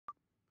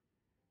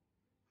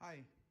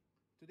Hi,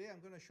 today I'm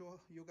going to show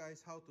you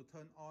guys how to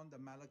turn on the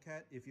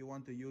MalletKAT if you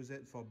want to use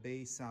it for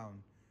bass sound.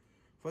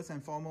 First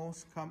and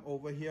foremost, come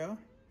over here,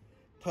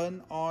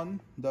 turn on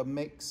the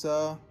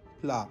mixer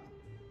plug.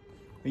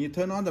 When you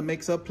turn on the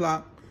mixer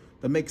plug,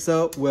 the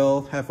mixer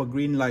will have a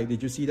green light.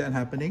 Did you see that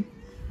happening?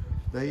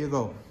 There you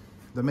go.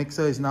 The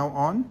mixer is now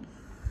on.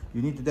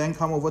 You need to then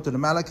come over to the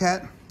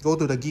MalletKAT, go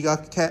to the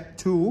GigaCat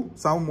 2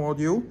 sound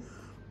module,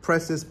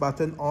 press this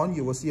button on.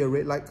 You will see a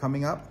red light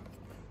coming up.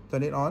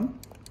 Turn it on.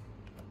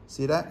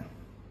 See that?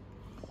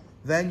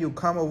 Then you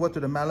come over to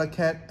the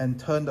MalletKAT and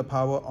turn the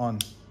power on.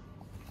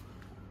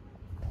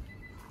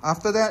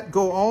 After that,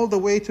 go all the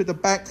way to the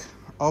back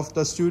of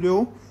the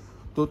studio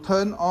to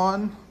turn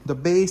on the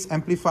bass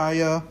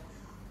amplifier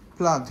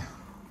plug.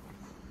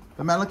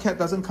 The MalletKAT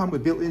doesn't come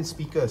with built-in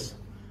speakers.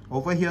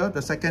 Over here,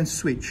 the second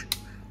switch.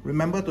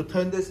 Remember to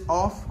turn this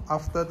off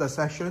after the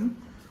session.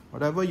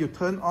 Whatever you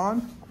turn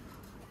on,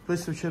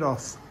 please switch it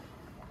off.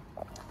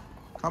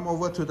 Come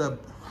over to the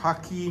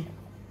Haki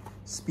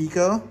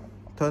speaker,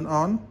 turn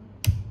on.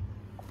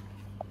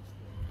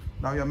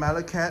 Now your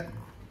MalletKAT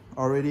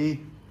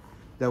already,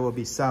 there will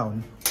be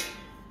sound.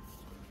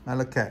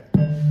 MalletKAT.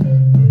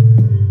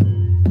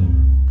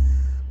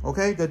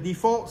 Okay, the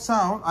default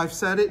sound, I've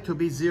set it to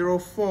be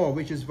 04,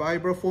 which is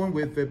vibraphone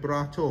with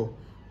vibrato.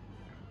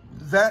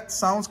 That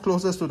sounds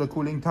closest to the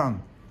cooling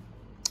tongue.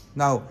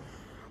 Now,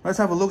 let's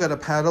have a look at the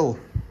pedal.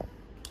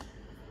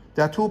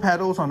 There are two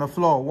pedals on the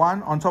floor,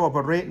 one on top of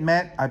a red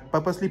mat. I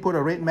purposely put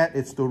a red mat,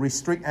 it's to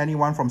restrict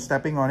anyone from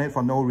stepping on it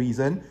for no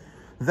reason.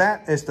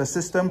 That is the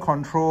system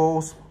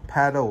controls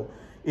pedal.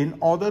 In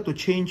order to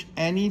change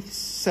any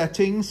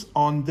settings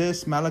on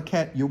this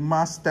MalletKAT, you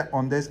must step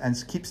on this and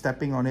keep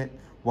stepping on it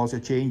whilst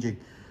you're changing.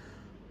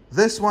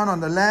 This one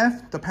on the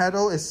left, the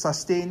pedal is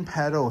sustain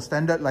pedal,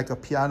 standard like a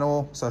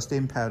piano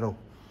sustain pedal.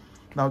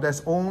 Now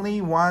there's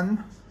only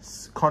one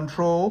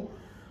control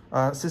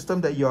system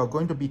that you are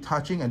going to be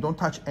touching, and don't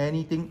touch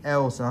anything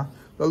else. The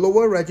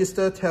lower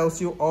register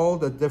tells you all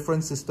the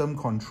different system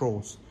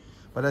controls,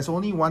 but there's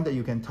only one that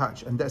you can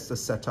touch, and that's the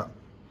setup.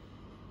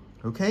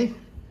 Okay,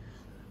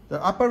 the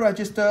upper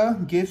register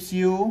gives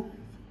you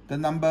the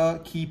number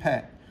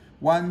keypad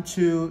 1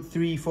 2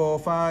 3 4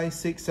 5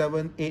 6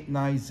 7 8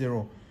 9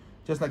 0,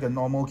 just like a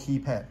normal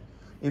keypad.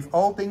 If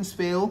all things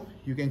fail,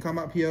 you can come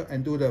up here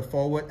and do the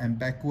forward and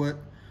backward.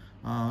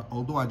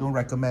 Although I don't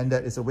recommend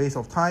that, it's a waste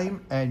of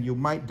time and you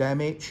might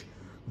damage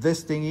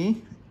this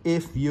thingy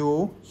if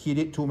you hit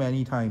it too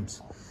many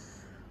times.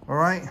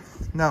 Alright,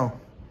 now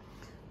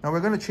we're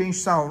going to change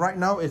sound. Right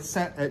now it's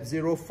set at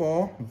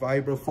 04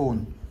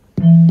 vibraphone.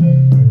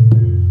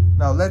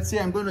 Now let's say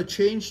I'm going to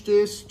change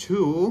this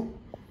to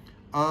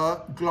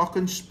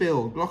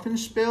glockenspiel.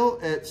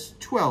 Glockenspiel, it's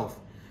 12.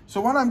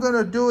 So what I'm going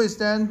to do is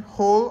then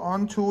hold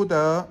onto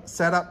the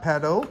setup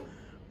pedal,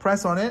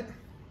 press on it.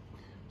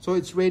 So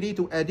it's ready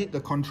to edit the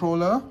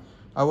controller.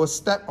 I will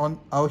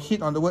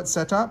hit on the word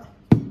setup,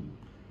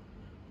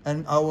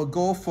 and I will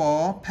go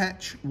for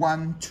patch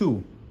 1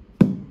 2.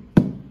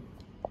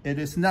 It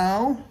is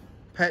now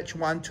patch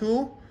 1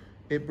 2.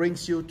 It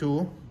brings you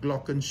to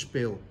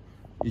glockenspiel.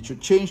 It should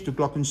change to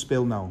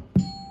glockenspiel now.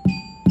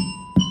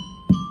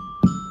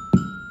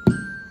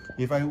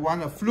 If I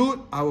want a flute,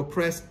 I will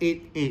press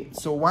 8 8.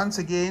 So once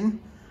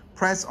again,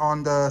 press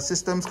on the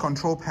system's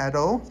control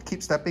pedal.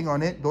 Keep stepping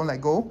on it, don't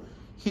let go.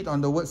 Hit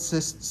on the word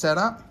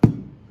setup.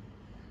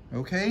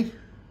 Okay,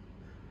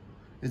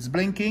 it's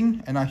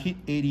blinking, and I hit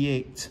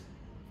 88.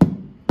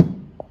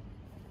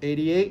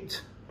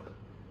 88.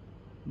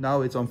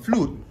 Now it's on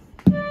flute.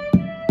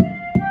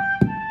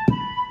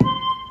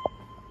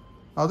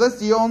 Now that's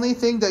the only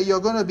thing that you're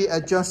going to be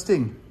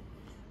adjusting.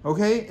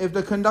 Okay, if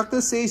the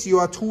conductor says you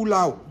are too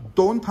loud,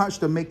 don't touch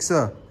the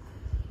mixer.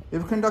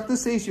 If the conductor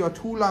says you are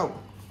too loud,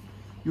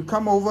 you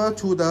come over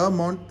to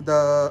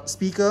the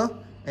speaker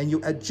and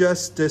you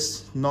adjust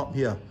this knob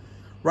here.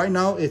 Right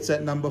now it's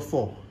at number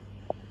 4.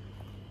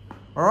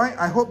 Alright,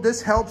 I hope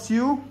this helps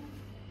you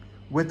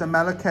with the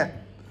MalletKAT.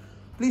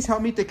 Please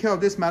help me take care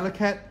of this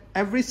MalletKAT.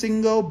 Every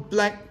single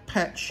black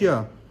patch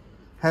here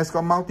has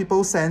got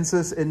multiple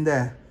sensors in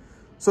there.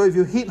 So if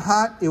you hit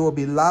hard, it will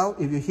be loud.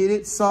 If you hit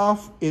it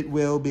soft, it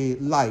will be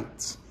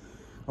light.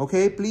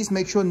 Okay, please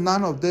make sure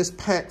none of these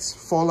pads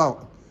fall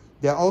out.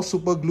 They're all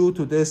super glued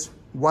to this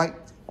white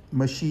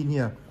machine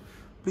here.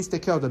 Please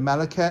take care of the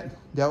MalletKAT.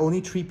 There are only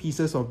 3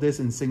 pieces of this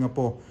in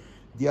Singapore.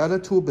 The other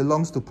 2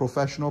 belongs to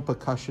professional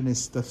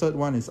percussionists. The third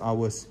one is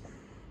ours.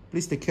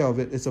 Please take care of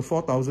it. It's a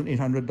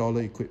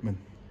 $4,800 equipment.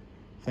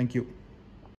 Thank you.